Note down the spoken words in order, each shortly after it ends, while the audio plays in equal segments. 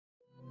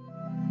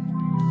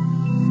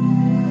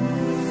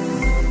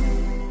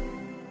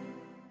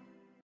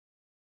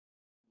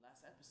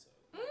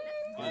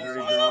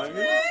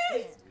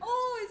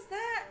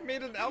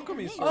made an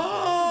alchemy sword.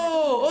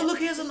 Oh, look,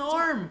 he has an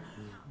arm.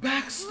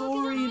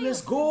 Backstory,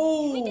 let's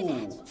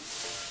go.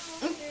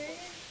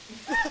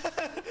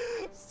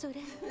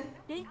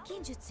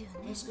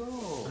 Let's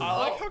go. I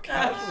like how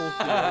casual it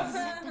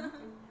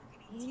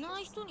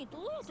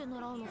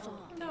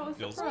feels.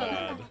 Feels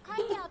bad.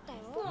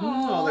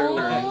 Oh, they're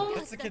learning.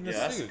 That's the kid in the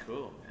That's suit.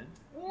 cool, man.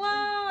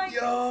 Wow,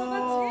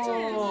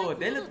 Yo,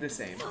 they look the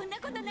same.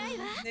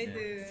 they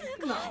do.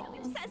 No.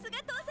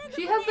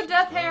 She has the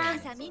death hair.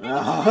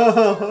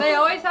 They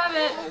always have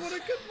it.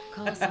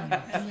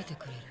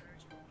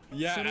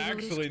 Yeah,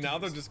 actually, now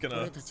they're just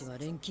gonna.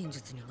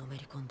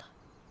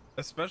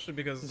 Especially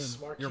because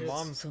your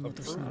mom's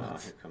approved.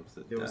 Here comes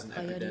the death.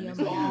 Epidemic.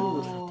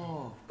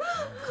 Oh.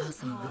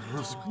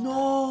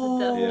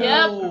 No.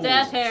 Yep,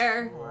 death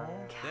hair.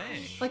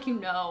 Dang. It's like you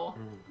know.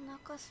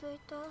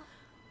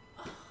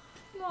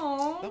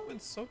 Aww. That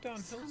went so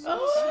downhill. So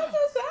So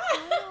sad.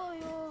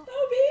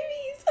 Oh,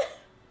 babies.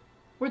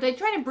 Were they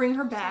trying to bring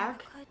her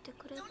back?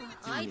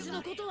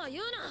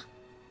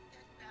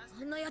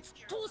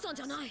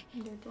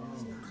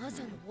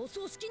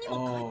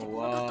 Oh,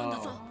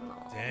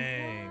 wow.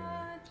 Dang.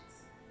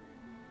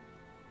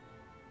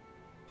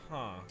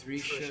 Huh. Three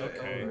shit.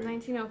 Okay.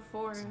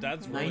 1904. So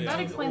that's Okay. really That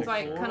old. explains why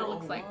it kind of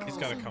looks like. He's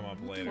gotta come up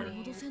later.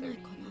 20, 30.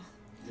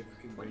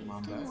 Bring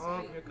mom back.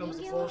 Oh, here comes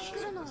the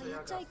bullshit.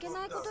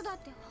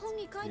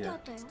 Yeah.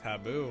 It's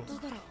taboo.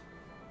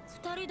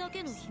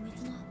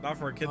 Not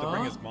for a kid to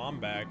bring his mom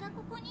back.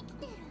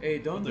 Hey,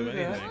 don't He'll do do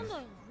that.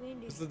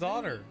 anything. It's the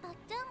daughter.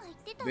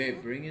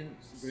 Babe, bringing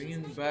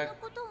back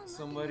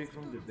somebody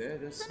from the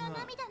dead. That's not.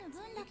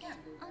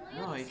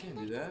 No, you can't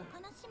do that.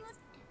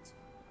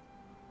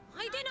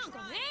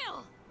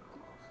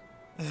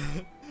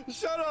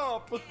 Shut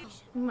up! Oh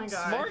my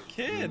god. Smart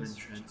kids.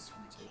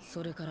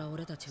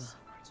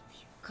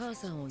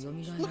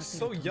 Looks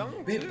so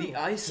young. Babe, the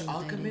Ice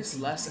Alchemist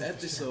last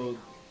episode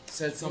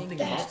said something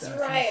about that.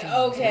 Right, You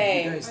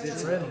okay. guys did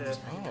something. Is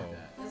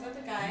Oh. that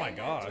the Oh guy? my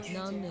gosh.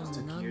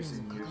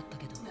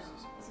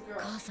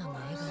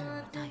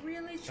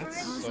 Really That's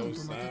trying so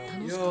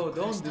sad. Yo,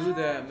 don't do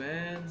that,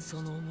 man.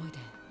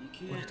 You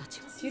can't.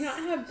 Do you not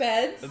have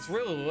beds? It's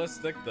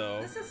realistic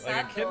though. This is Like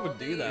sad a kid would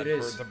do that It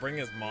is. to bring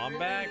his mom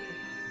back.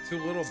 Two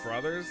little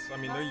brothers. I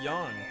mean, they're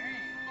young.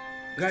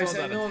 Guys,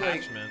 Still I that know like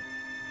attachment.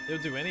 They'll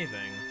do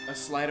anything. a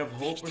slide of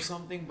hope or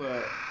something,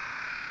 but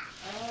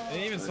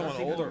And even someone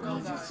nothing older. good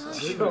with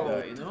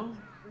that, you know?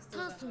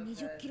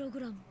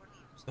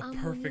 The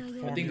perfect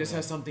formula. I think this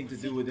has something to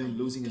do with him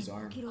losing his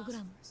arm.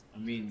 I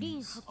mean,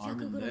 his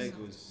arm and leg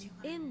was.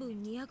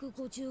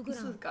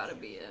 This has gotta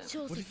be it.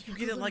 What if you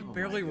get it like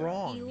barely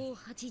wrong?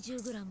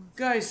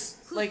 Guys,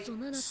 like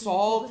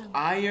salt,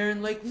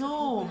 iron, like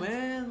no,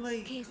 man,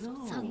 like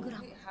no. How are they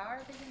gonna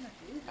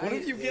do that? What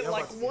if you get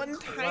like one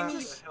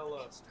tiny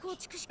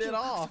bit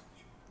off?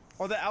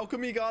 Or the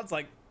alchemy god's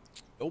like,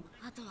 nope.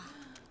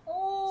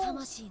 Oh,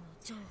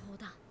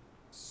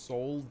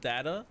 Soul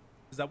data?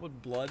 Is that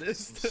what blood is?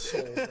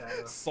 Soul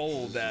data.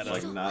 Soul data.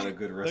 Like not a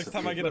good recipe. Next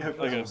time I get a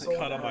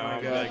cut on my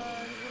arm, God. like,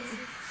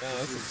 oh,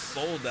 that's some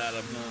soul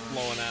data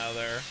flowing out of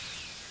there.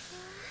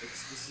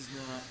 This is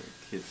not.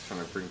 Kids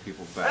trying to bring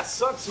people That back.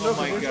 sucks. Oh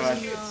my god.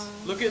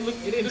 Look at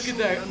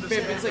that,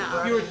 babe. It's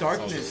like pure Oh,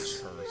 darkness.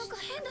 this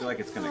curse. I feel like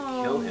it's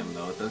gonna kill him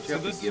though. Don't you So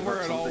have this to is give where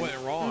up it all something?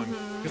 went wrong.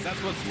 Because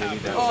that's what's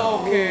taboo.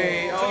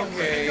 Okay,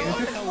 okay.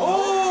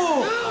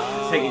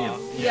 Oh! It's taking him.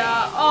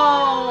 Yeah.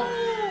 Oh.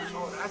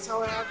 Oh, that's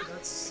how it happened.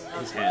 That's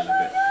His hand a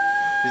bit.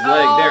 His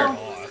leg there.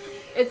 Oh,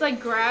 It's like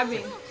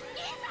grabbing.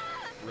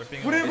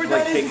 ripping Whatever off.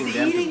 that like is taking them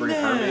to eating bring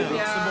her them. baby.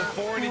 Yeah.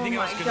 So before anything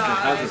Oh else my could God.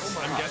 happen,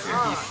 I'm guessing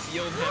he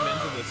sealed him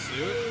into the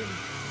suit.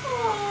 Oh.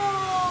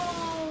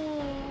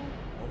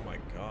 Oh my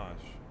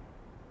gosh.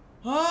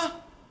 Huh?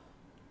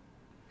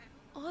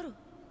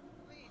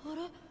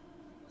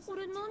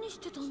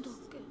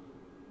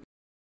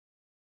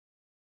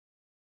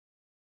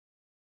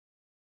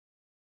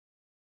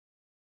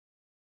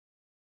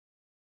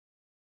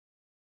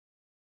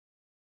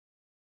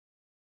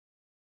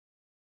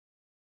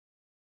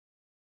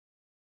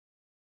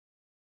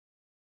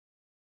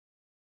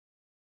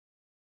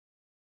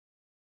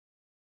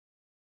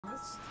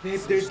 Babe,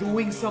 they're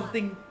doing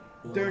something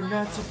they're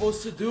not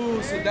supposed to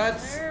do, so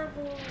that's.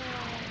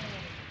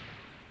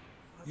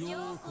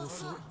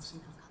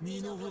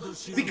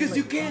 Because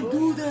you can't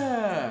do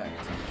that!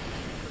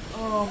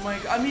 Oh my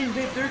god, I mean,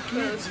 they're So they're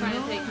kids, you trying to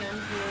know? take him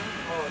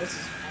through. oh, this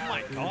is. Oh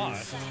my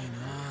gosh.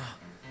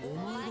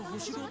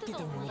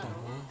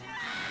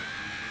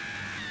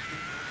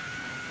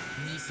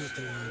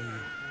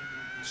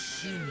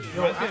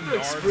 Yo, Reminds me of after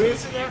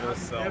experiencing that,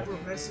 Naruto's I'm evil never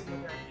self. messing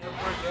with that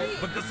ever again.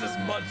 But this is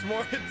much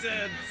more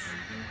intense.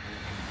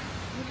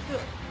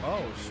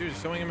 Oh shoot,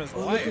 he's showing him his Oh,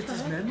 look at life.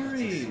 his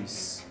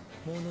memories!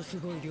 ものす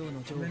ごい量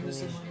の情報を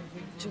Tremendous amount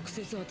of 直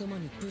接頭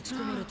にぶち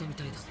込まれてみ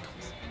たいだった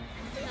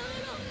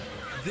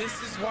This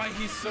is why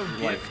he's so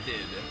Like-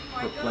 gifted.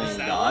 For playing Is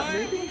that God, why?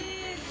 maybe?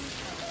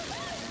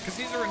 Because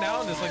he's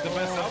renowned as like the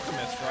best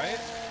alchemist, right?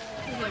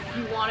 He's like,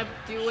 you want to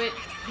do it?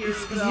 Here you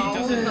He go. He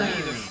doesn't Yeah.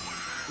 need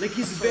Like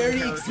his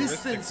very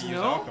existence, you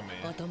know?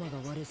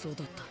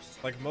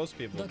 Like most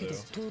people do.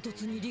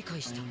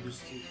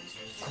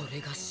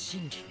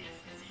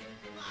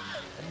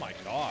 Oh my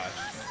gosh.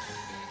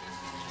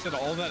 Said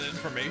all that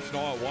information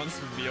all at once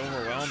would be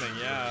overwhelming,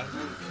 yeah.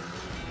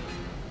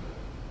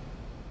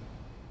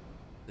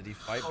 Did he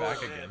fight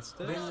back against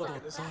it?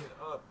 Fucking this kid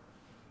up.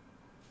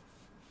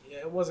 Yeah,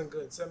 it wasn't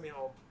good. Send me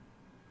home.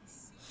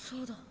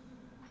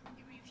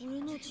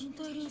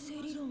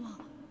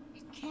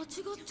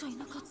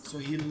 So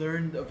he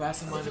learned a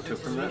vast amount of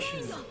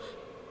information.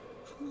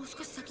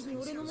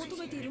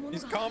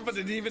 He's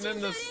confident even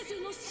in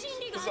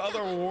this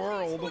other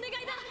world.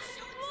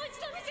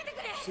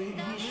 So he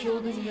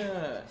showed him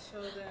the...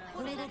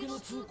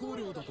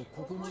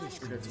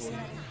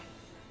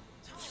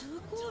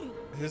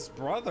 His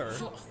brother.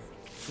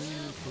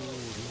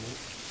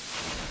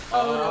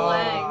 Oh, the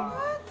leg.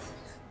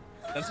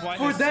 That's why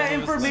for that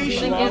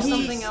information, give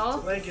something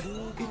else?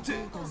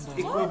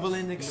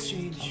 Equivalent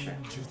exchange.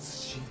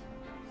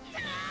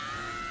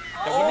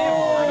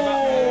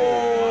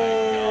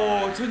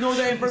 Oh, to know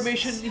that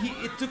information,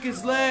 it took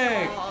his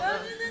leg.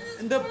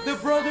 And the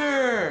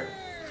brother.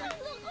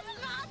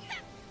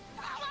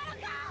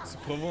 It's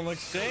equivalent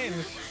exchange.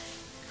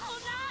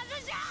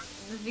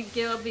 Does he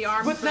give up the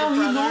arm But for now his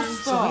he brother? knows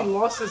So stuff. he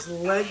lost his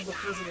leg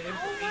because of the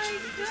information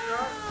he just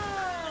got?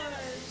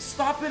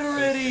 Stop it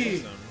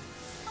already.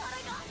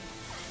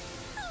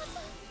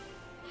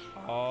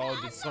 Oh,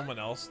 did someone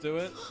else do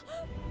it?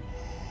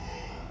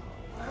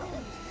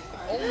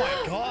 Oh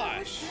my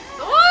gosh!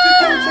 Oh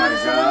my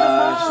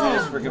gosh! They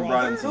just freaking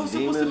brought in That some was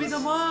supposed to be the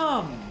demons.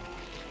 mom.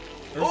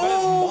 Or is that his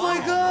Oh mom?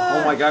 my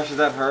god. Oh my gosh, is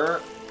that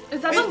her?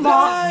 Is that It the mom?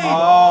 died.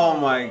 Oh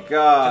my And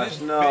gosh,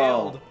 it no.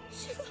 failed.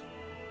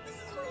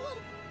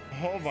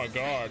 Oh my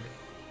god.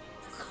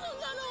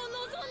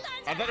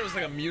 I thought it was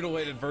like a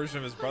mutilated version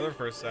of his brother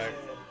for a sec.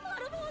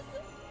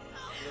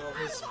 No,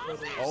 his brother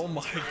was- Oh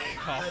my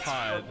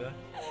god.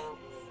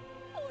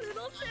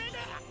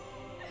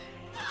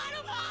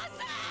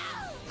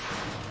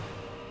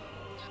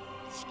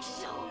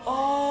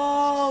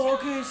 Oh,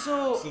 okay,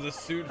 so So the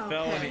suit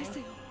fell and he...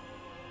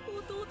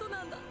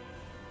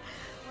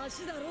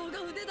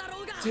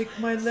 take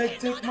my leg,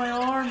 take my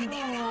arm,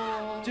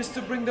 just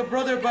to bring the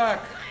brother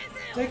back.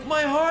 Take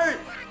my heart.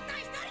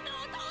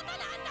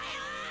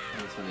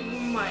 Oh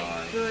my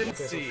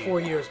goodness. Okay, so 4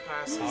 years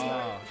passes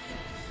now. Ah.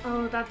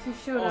 Oh, that's who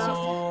showed up.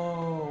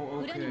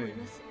 Oh, okay.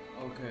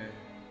 Okay.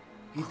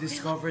 He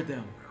discovered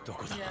them. Yeah.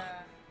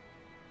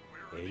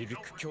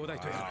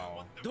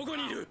 Wow.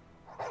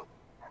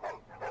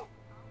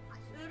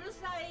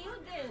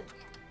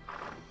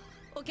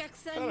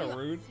 Is that a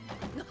rude?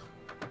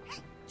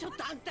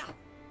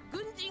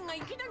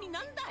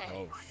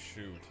 Oh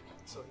shoot.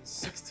 So he's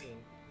 16.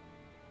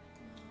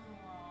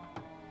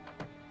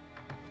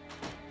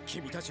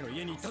 君たちの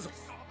家に行ったぞ。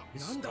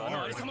 He's なんだあ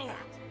のあり scarred. さまは。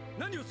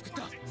何を作っ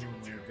た？ Oh my god.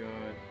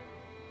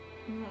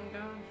 Oh my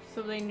gosh.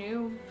 So they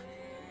knew.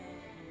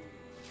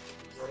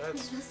 So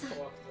that's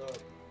fucked up.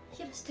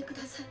 Just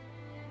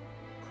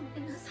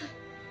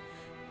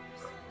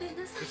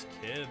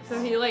kids.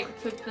 So he like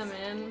took them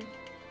in.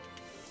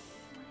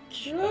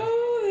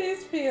 Ooh,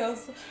 these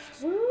feels.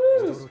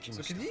 Ooh. 驚き So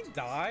まし can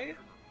た。 he die?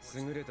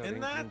 優れた In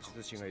錬 that? 金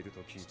術師がいると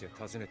聞いて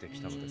訪ねて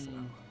きたのですが、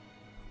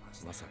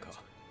まさか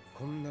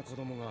こんな子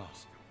供が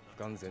不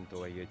完全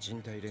とはいえ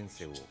人体錬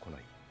成を行い、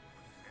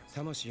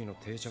魂の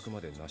定着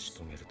まで成し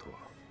遂げるとは。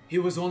 He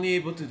was only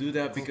able to do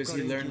that because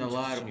he learned a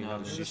lot of にな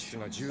る knowledge. 資質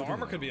が十 The 分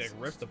armor could be like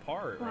ripped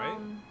apart, right?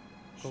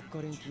 国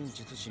家錬金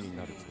術師に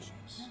なると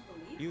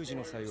有事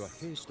の際は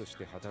兵士とし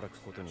て働く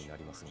ことにな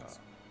りますが、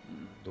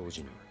同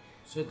時に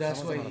So that's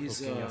様 why 々な特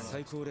権や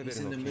最高レベ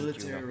he's ルの in 研 the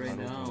究が military 可 right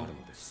能と now. なる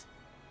のです。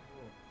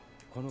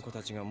この子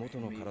たちが元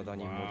の体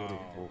に戻る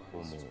方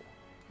法も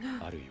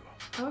あるいは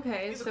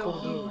Okay, so he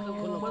was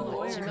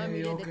a Okay,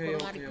 lawyer. okay,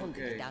 okay,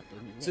 okay.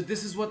 So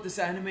this is what this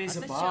anime is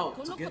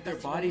about, to get their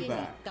body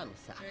back. They're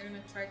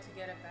gonna try to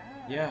get it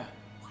back. Yeah.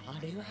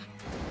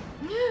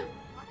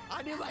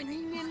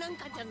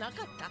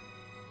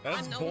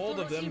 That's bold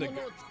of them to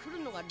go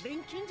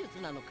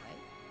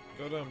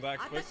to him that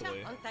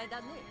quickly.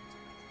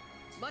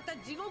 That's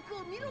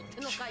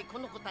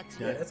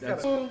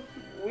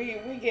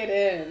We get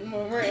in.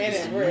 When we're in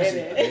it, we're in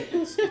it.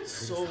 it's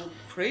so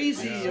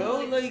crazy,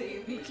 yo.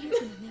 Like,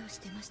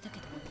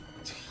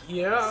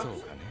 Yeah. そ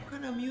うかね。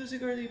 what kind of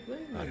music are they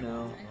playing right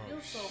now? I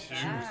feel so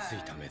火のつい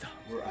た目だ。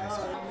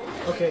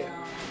 Okay.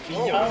 There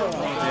we go.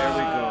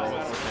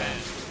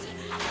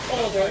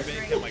 older.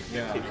 Make him like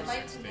Yeah. 15 or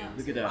 16.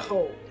 Look at that.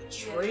 Oh,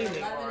 training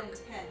 11 arc. and 10.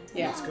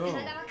 Yeah. Let's go.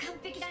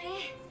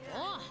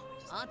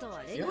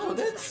 Yo,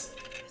 that's.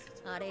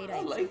 I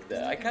like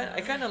that.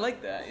 I kind of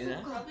like that, you know?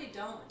 Probably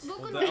don't.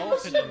 Well, the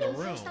elephant in the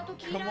room.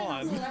 Come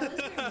on.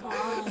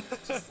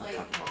 Just like,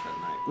 That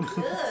night.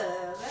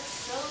 that's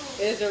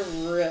so. It's a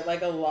real,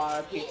 like a lot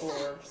of people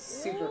were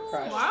super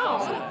crushed.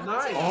 Wow.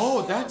 Nice.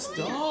 Oh, that's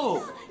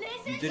dope.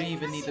 You didn't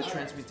even need the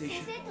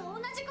transmutation. It's because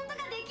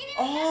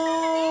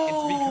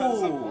Oh.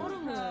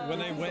 of when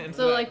they went into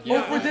So that, like,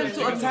 Oh, for them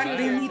to attack,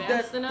 they need that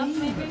fast enough,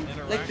 thing. maybe?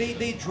 Like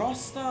they draw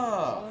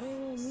stuff.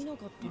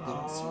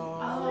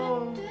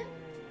 Oh.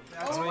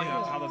 That's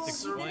how that's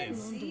explained.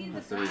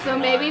 So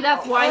maybe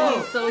that's why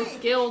he's so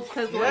skilled,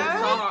 because of what he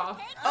saw.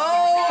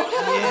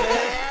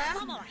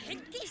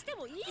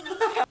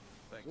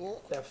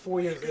 That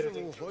 4 years later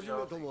thing. Oh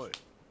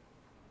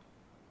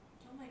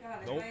my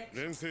god, Nope.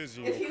 if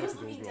he was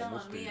looking down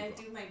on me, I'd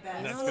do my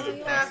best. That's gonna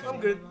Nah, I'm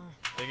good.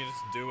 They can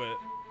just do it.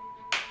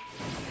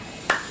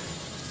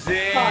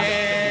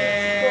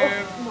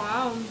 Damn.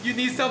 Wow. You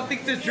need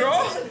something to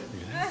draw?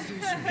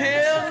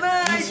 Hell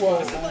no! He just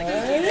went like I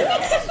didn't even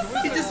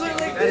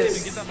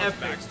this. get that much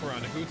backstory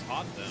on who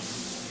taught them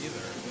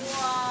either.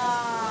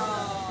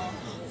 Wow.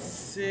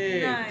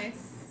 Sick.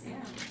 Nice.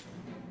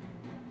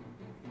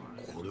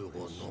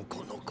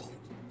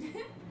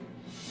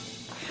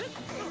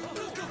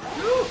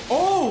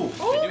 Oh!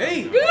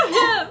 Hey!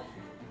 Good!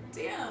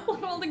 Damn.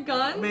 All the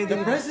guns? Man, The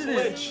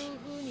president!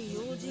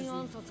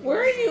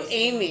 Where are you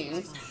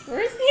aiming?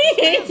 Where's he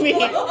aiming? He's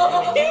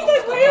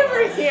like way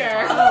over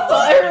here.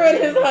 While everyone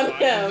is on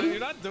him. You're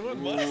not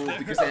doing much there.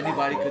 Because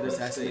anybody could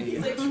assassinate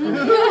you. Hey,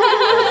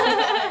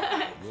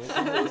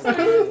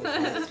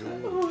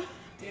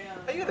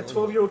 you got a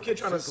 12-year-old kid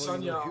trying to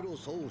sun y'all.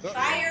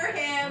 Fire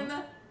him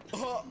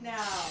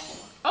now.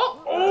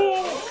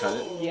 Oh! Cut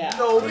it. Yeah.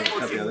 No,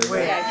 Cut the other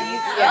wait.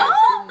 Yeah,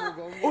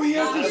 Oh, he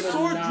has the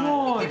sword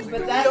drawn!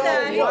 but that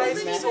Why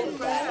is he so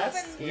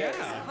fast? Yeah.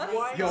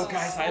 Yo,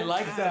 guys, I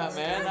like that,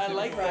 man. I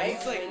like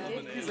that.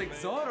 He's like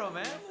Zoro,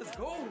 man. Let's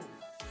go.